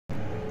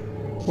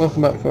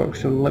Welcome back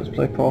folks to Let's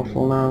Play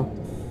Portal now.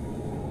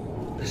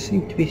 I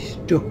seem to be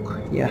stuck,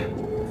 yeah.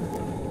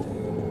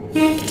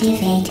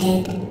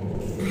 Activated.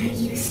 Are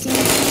you still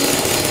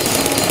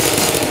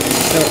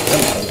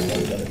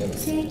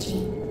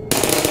searching?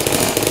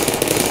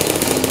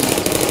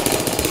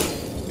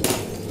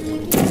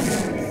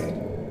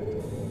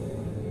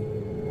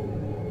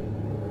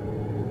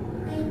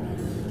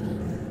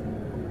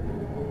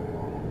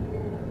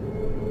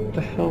 What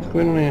the hell's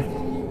going on here?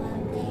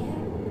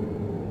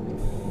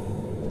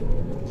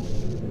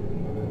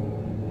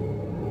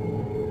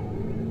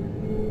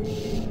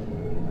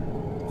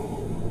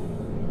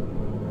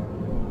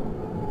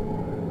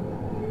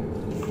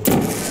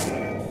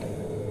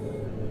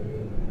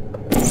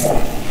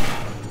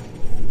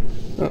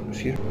 Oh,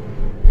 excuse me.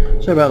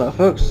 Sorry about that,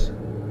 folks.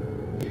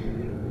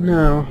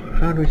 Now,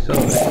 how do we solve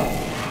it?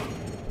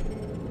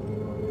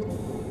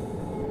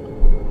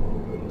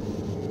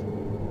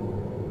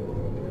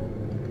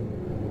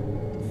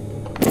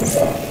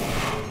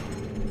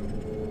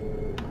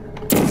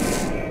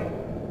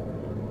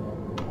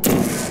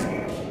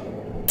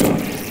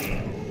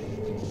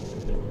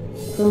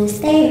 Who's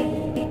there?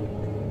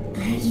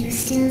 Are you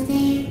still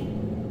there?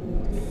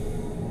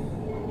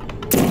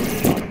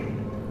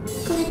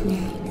 Good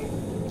night.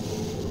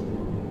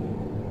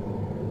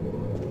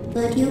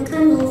 But you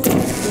come over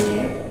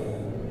here.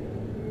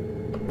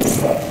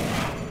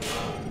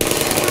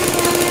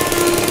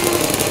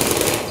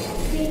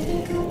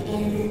 Critical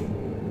error.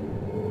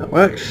 That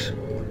works.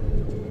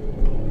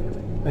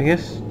 I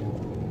guess.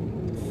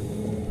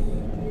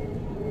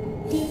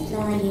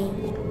 Deploying.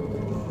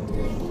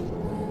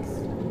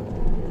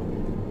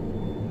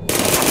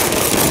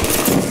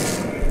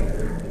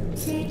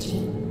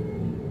 Searching.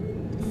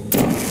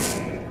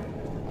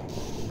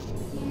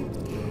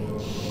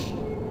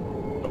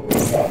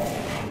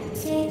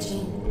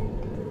 Searching.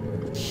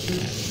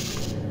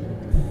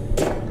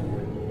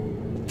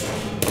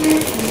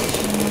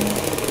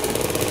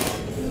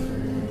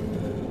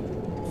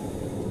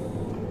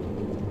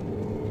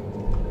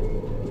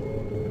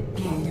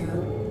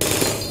 Hello.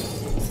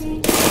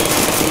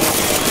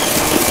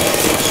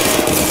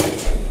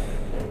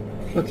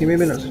 Okay,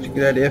 maybe not such a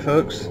good idea,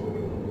 folks.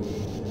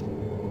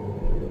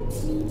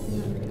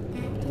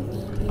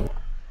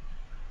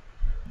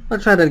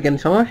 Let's try that again,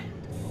 shall I?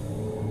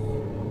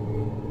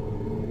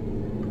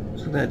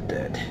 So they're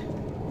dead.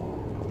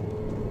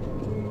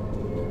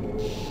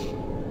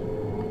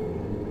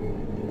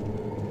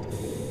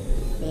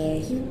 There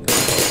you go.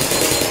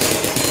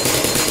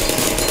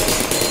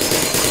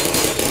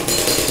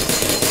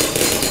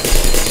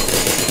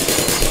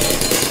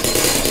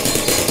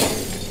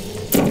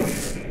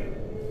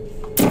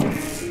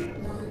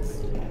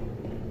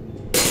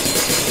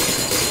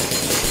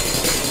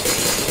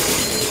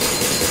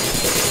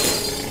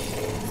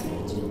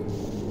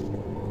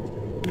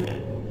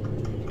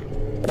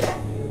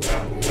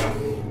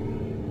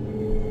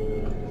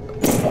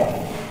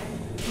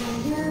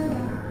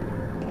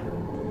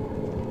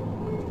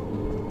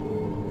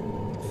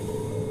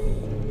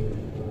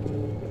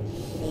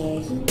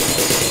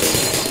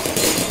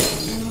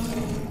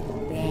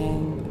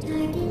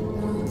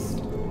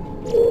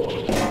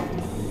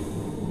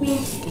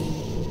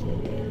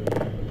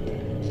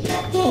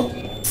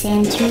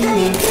 Sentry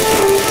left.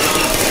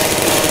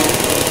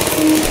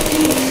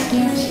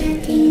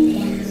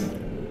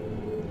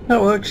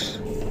 That works.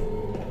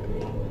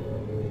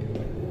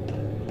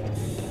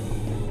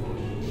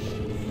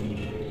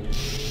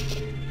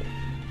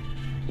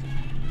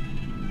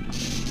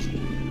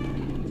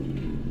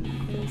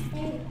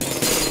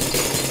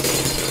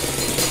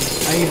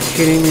 Are you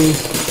kidding me?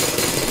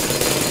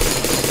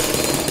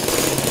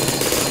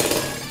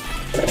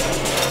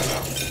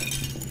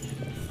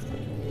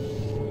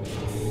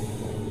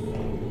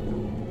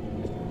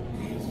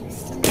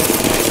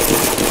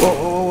 Whoa,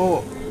 whoa,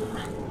 whoa,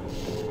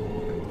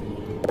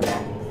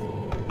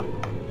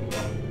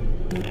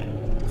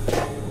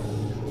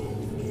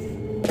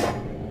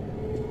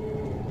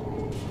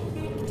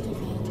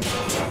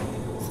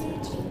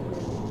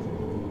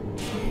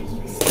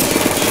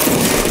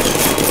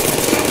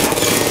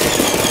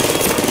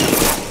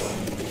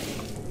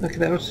 okay,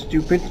 that was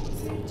stupid.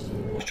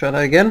 Let's try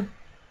that again.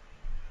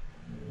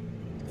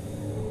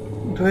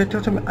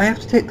 I have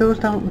to take those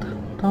down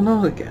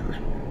those again.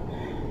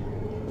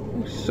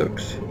 This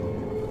sucks.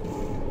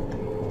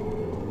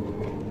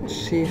 Let's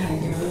see.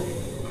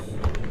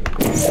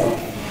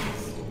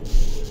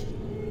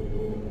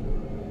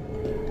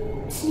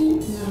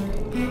 Sleep mode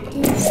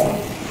active.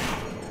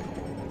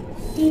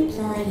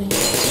 Deploying.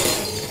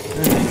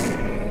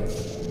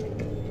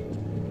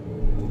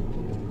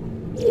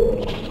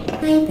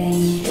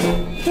 Hibernate.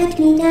 Put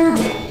me down.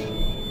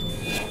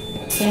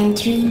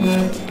 Sentry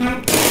mode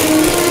active.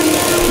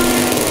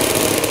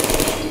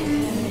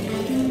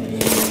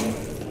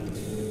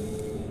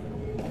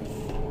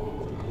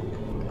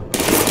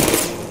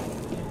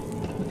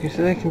 Okay, so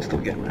they can still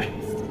get me.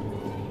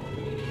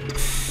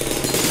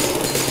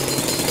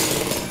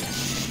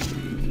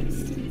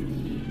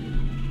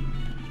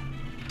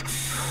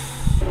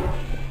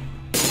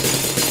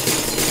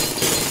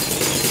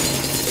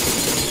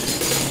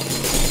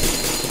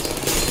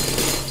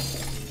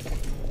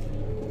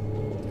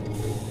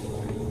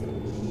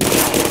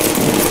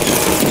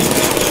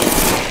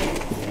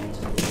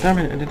 Damn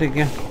it, I did it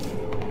again.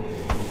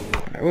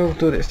 Right, we'll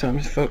do it this time,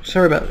 folks.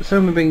 Sorry about that.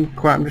 Sorry for being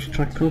quiet, I'm just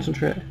trying to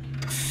concentrate.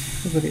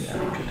 Look at that,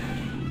 good.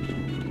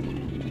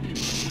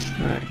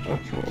 Right,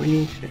 okay, what we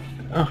need to...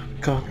 Oh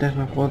god, there's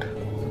my blood.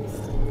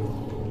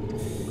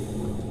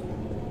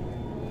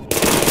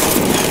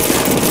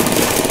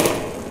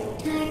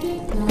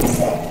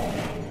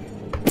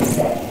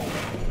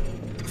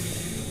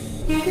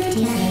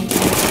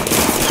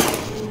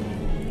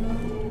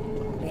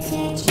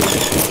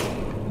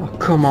 Oh,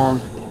 come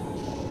on.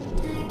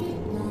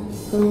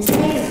 Who's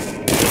there?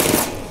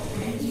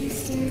 Are you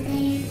still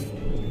there?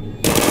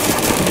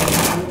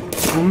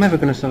 I'm never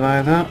gonna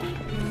survive that.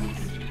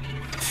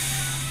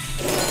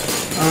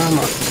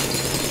 Armor.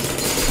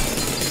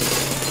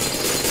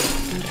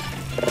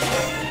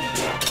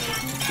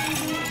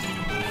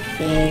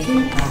 There you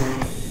are.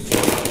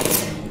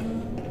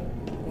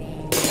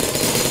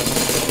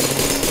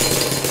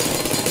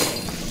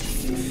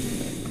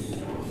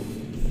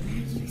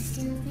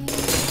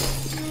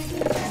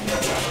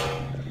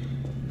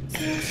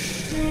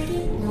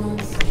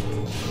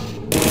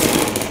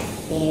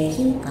 There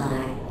you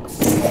are.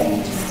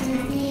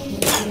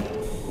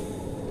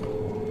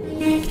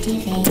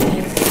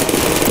 Activated.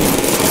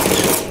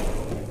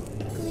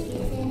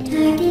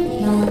 Target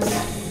lost.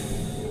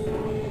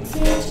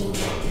 Searching.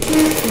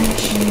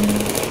 Malfunction.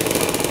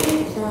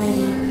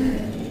 Employee.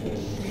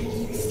 Are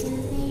you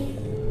still there?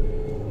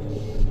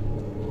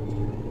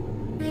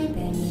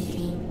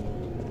 Hibernating.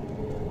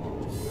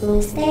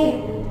 Who's there?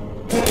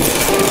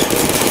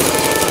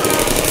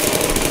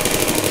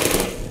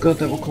 God,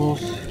 that was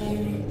close.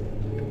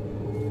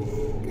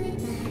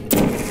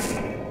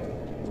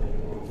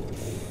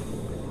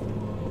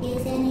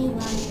 Is anyone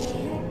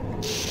there?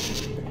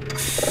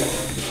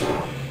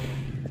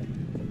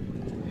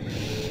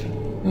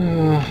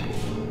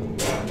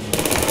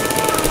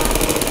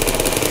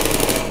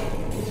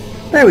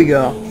 There we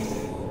go.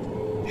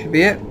 Should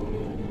be it.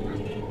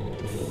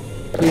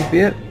 Please be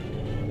it.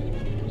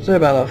 Sorry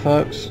about that,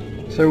 folks.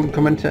 So we can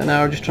comment it an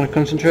hour just trying to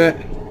concentrate.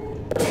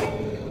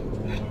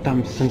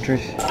 Damn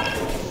sentries.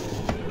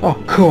 Oh,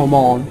 come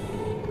on.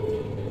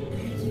 Are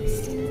you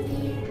still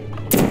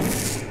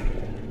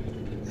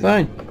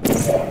there? Fine.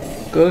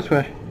 Go this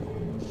way.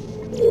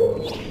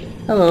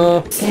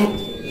 Hello.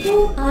 Who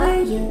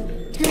are you?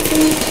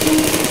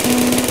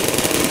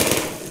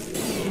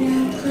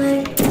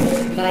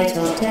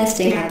 Vital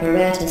testing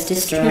apparatus I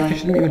destroyed.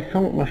 shouldn't even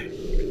help my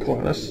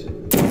Gladys.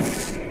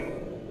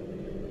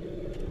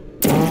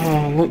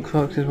 Oh, look,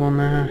 folks, there's one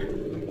there.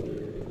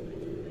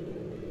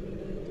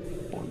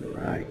 One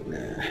right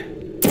there.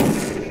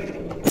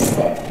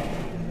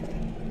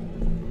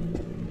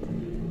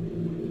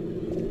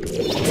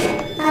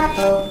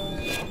 Uh-oh.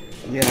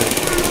 Yeah.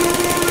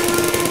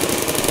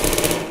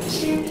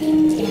 Shutting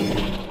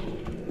down.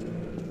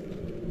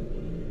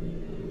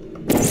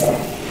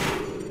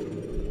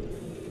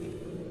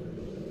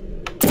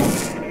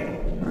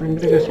 I'm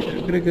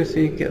gonna go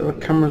see, get the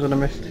cameras that I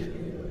missed.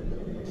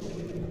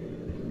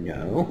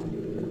 No.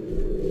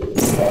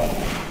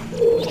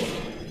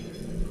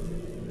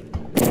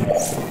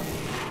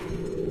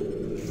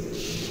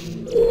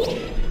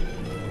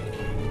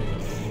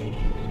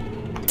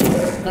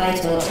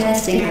 Vital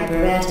testing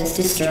apparatus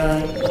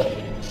destroyed.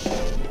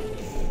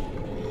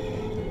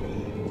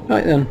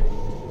 Right then.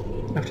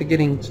 After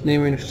getting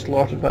near enough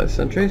slaughtered by the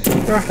sentries,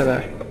 we're out of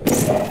there.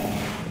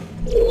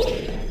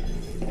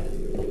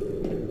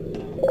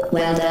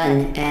 Well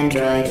done,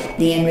 Android.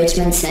 The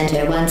Enrichment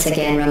Center once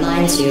again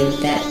reminds you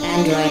that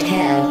Android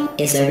Hell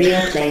is a real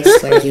place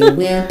where you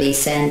will be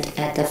sent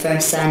at the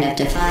first sign of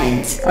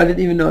defiance. I didn't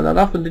even know that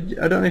happened. Did you?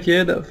 I don't know if you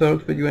heard that,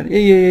 folks, but you went,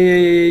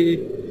 yeah.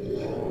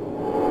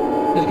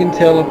 As you can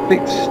tell, I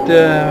fixed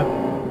the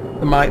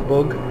mic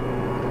bug.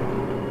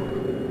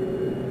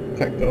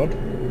 Thank God.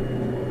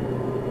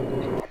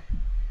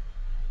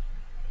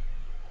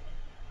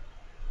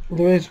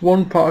 There is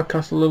one part of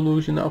Castle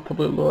Illusion that I'll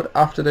probably load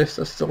after this.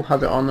 I still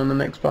have it on, and the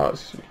next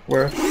part's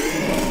where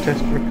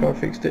test record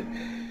fixed it.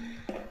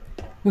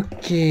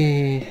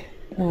 Okay.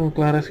 Oh,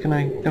 Gladys, can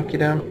I knock you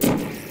down?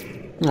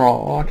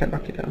 Oh, I can't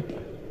knock you down.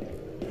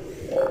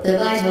 The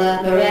Vital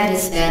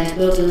apparatus vent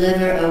will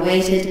deliver a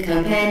weighted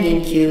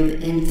companion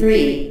cube in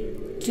 3,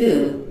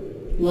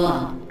 2,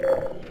 1.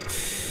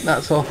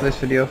 That's all for this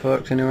video,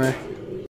 folks, anyway.